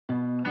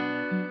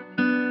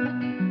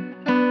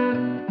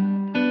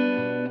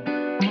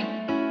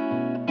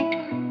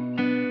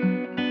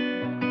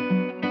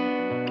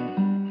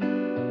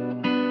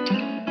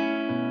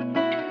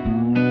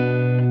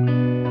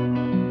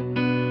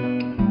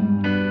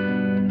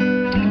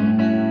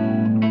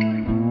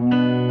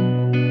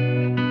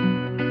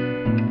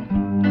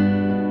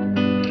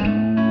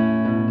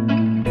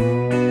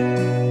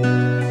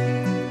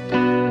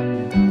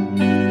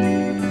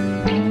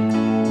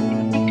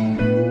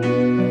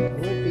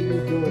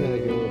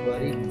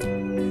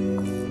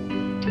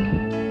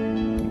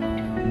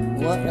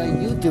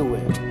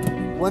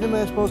doing? What am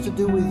I supposed to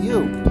do with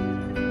you?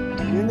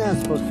 You're not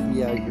supposed to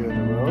be out here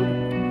on the road.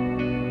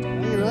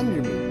 Now you're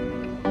under me.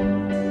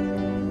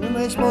 What am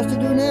I supposed to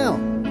do now?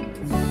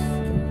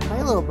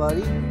 Hi, little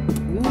buddy.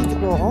 You need to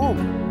go home.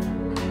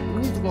 You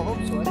need to go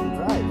home so I can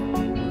drive.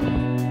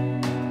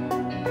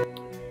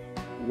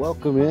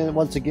 Welcome in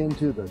once again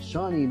to the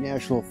Shawnee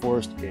National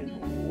Forest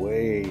in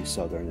way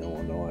southern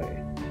Illinois.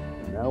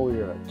 And now we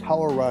are at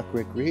Tower Rock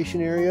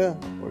Recreation Area.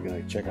 We're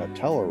going to check out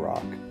Tower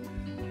Rock.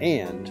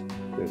 And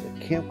there's a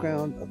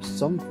campground of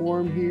some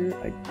form here.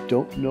 I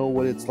don't know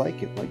what it's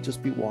like. It might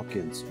just be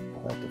walk-ins.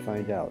 I'll have to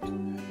find out.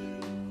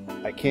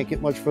 I can't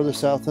get much further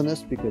south on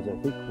this because I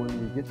think when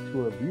we get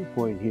to a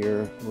viewpoint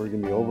here, we're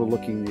going to be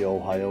overlooking the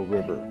Ohio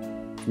River,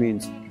 which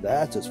means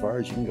that's as far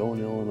as you can go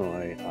in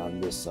Illinois on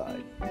this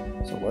side.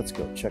 So let's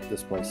go check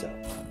this place out.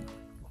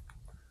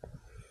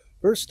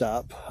 First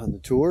stop on the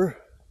tour,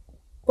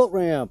 boat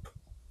ramp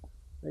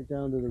right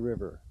down to the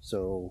river.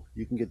 So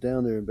you can get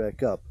down there and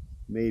back up.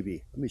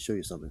 Maybe. Let me show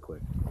you something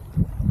quick.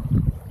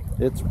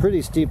 It's a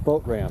pretty steep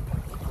boat ramp.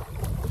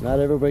 Not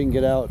everybody can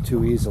get out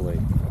too easily.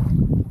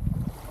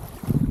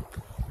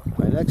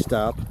 My next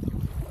stop,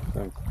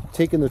 I'm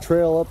taking the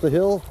trail up the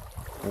hill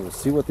and we'll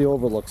see what the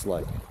overlook's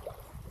like.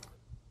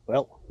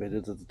 Well, made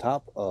it to the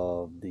top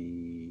of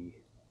the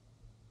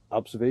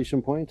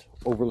observation point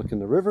overlooking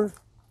the river,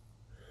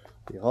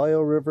 the Ohio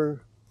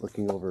River,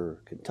 looking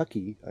over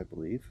Kentucky, I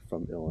believe,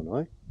 from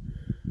Illinois.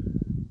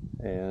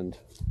 And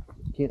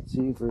can't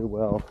see very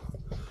well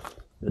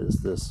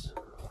is this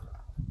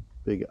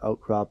big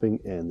outcropping,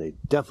 and they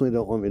definitely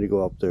don't want me to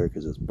go up there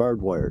because it's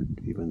barbed wired,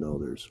 even though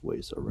there's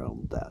ways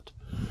around that.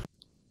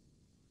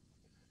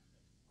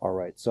 All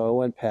right, so I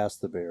went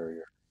past the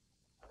barrier.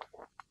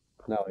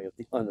 Now I have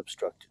the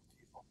unobstructed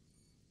view.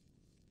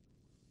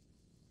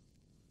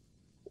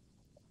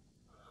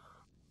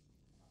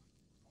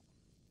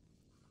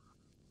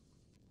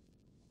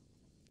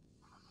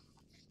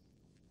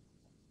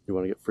 You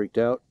want to get freaked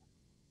out?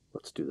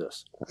 Let's do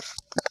this.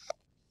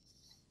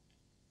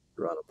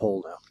 We're on a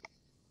pole now.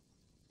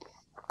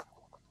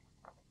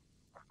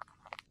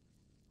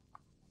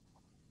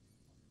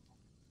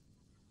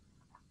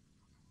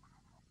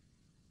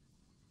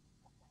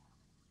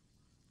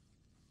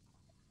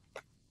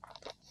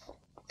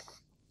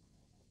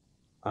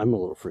 I'm a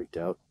little freaked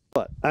out,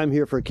 but I'm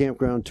here for a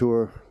campground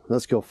tour.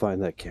 Let's go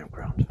find that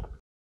campground.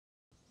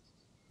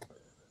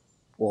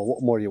 Well,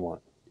 what more do you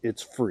want?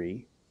 It's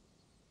free.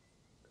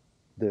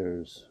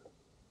 There's,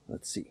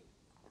 let's see,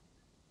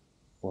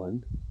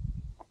 1,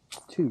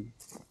 2,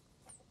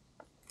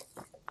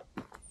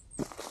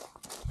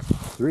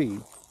 3,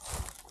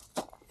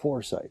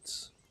 4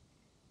 sites.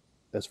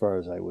 As far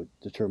as I would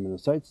determine the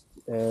sites,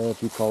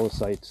 if you call a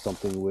site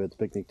something with a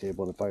picnic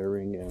table and a fire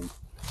ring and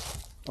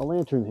a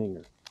lantern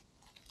hanger,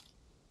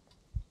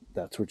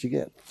 that's what you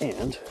get.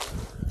 And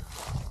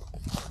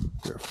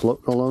you're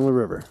floating along the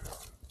river.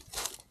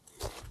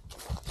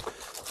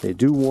 They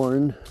do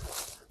warn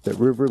that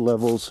river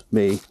levels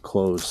may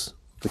close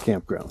the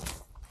campground.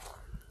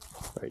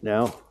 Right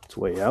now, it's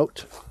way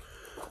out.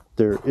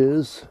 There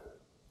is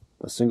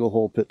a single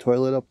hole pit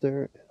toilet up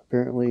there.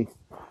 Apparently,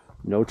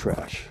 no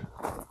trash.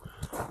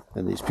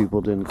 And these people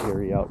didn't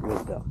carry out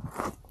with them.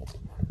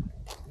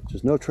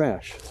 There's no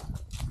trash.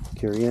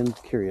 Carry in,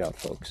 carry out,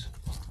 folks.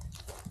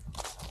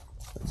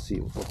 Let's see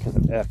what kind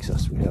of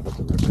access we have at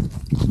the river.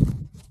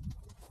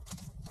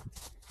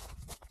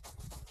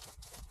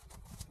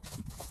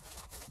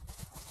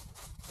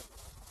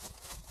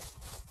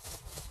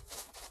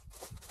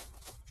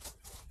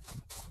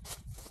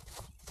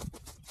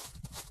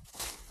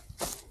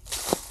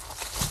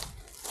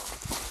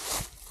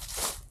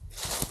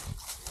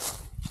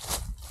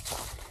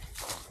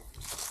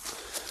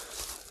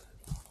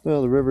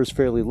 Well, the river's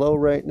fairly low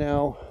right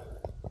now.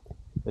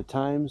 At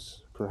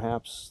times,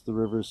 perhaps the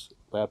river's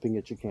lapping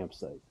at your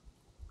campsite.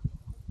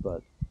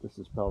 But this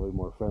is probably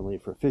more friendly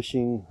for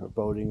fishing or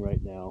boating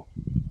right now,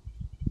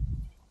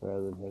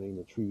 rather than having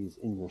the trees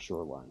in your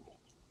shoreline.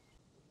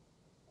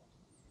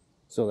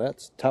 So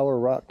that's Tower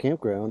Rock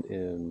Campground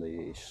in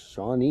the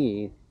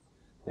Shawnee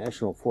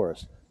National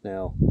Forest.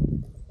 Now,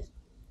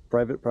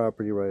 private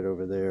property right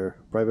over there.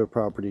 Private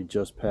property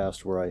just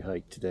past where I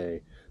hiked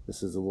today.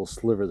 This is a little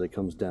sliver that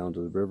comes down to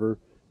the river.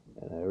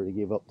 And I already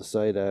gave up the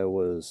site I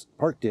was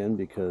parked in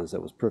because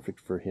that was perfect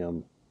for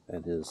him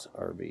and his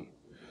RV.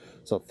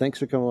 So thanks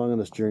for coming along on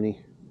this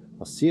journey.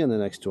 I'll see you on the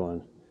next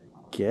one.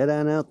 Get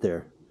on out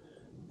there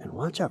and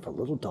watch out for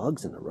little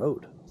dogs in the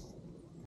road.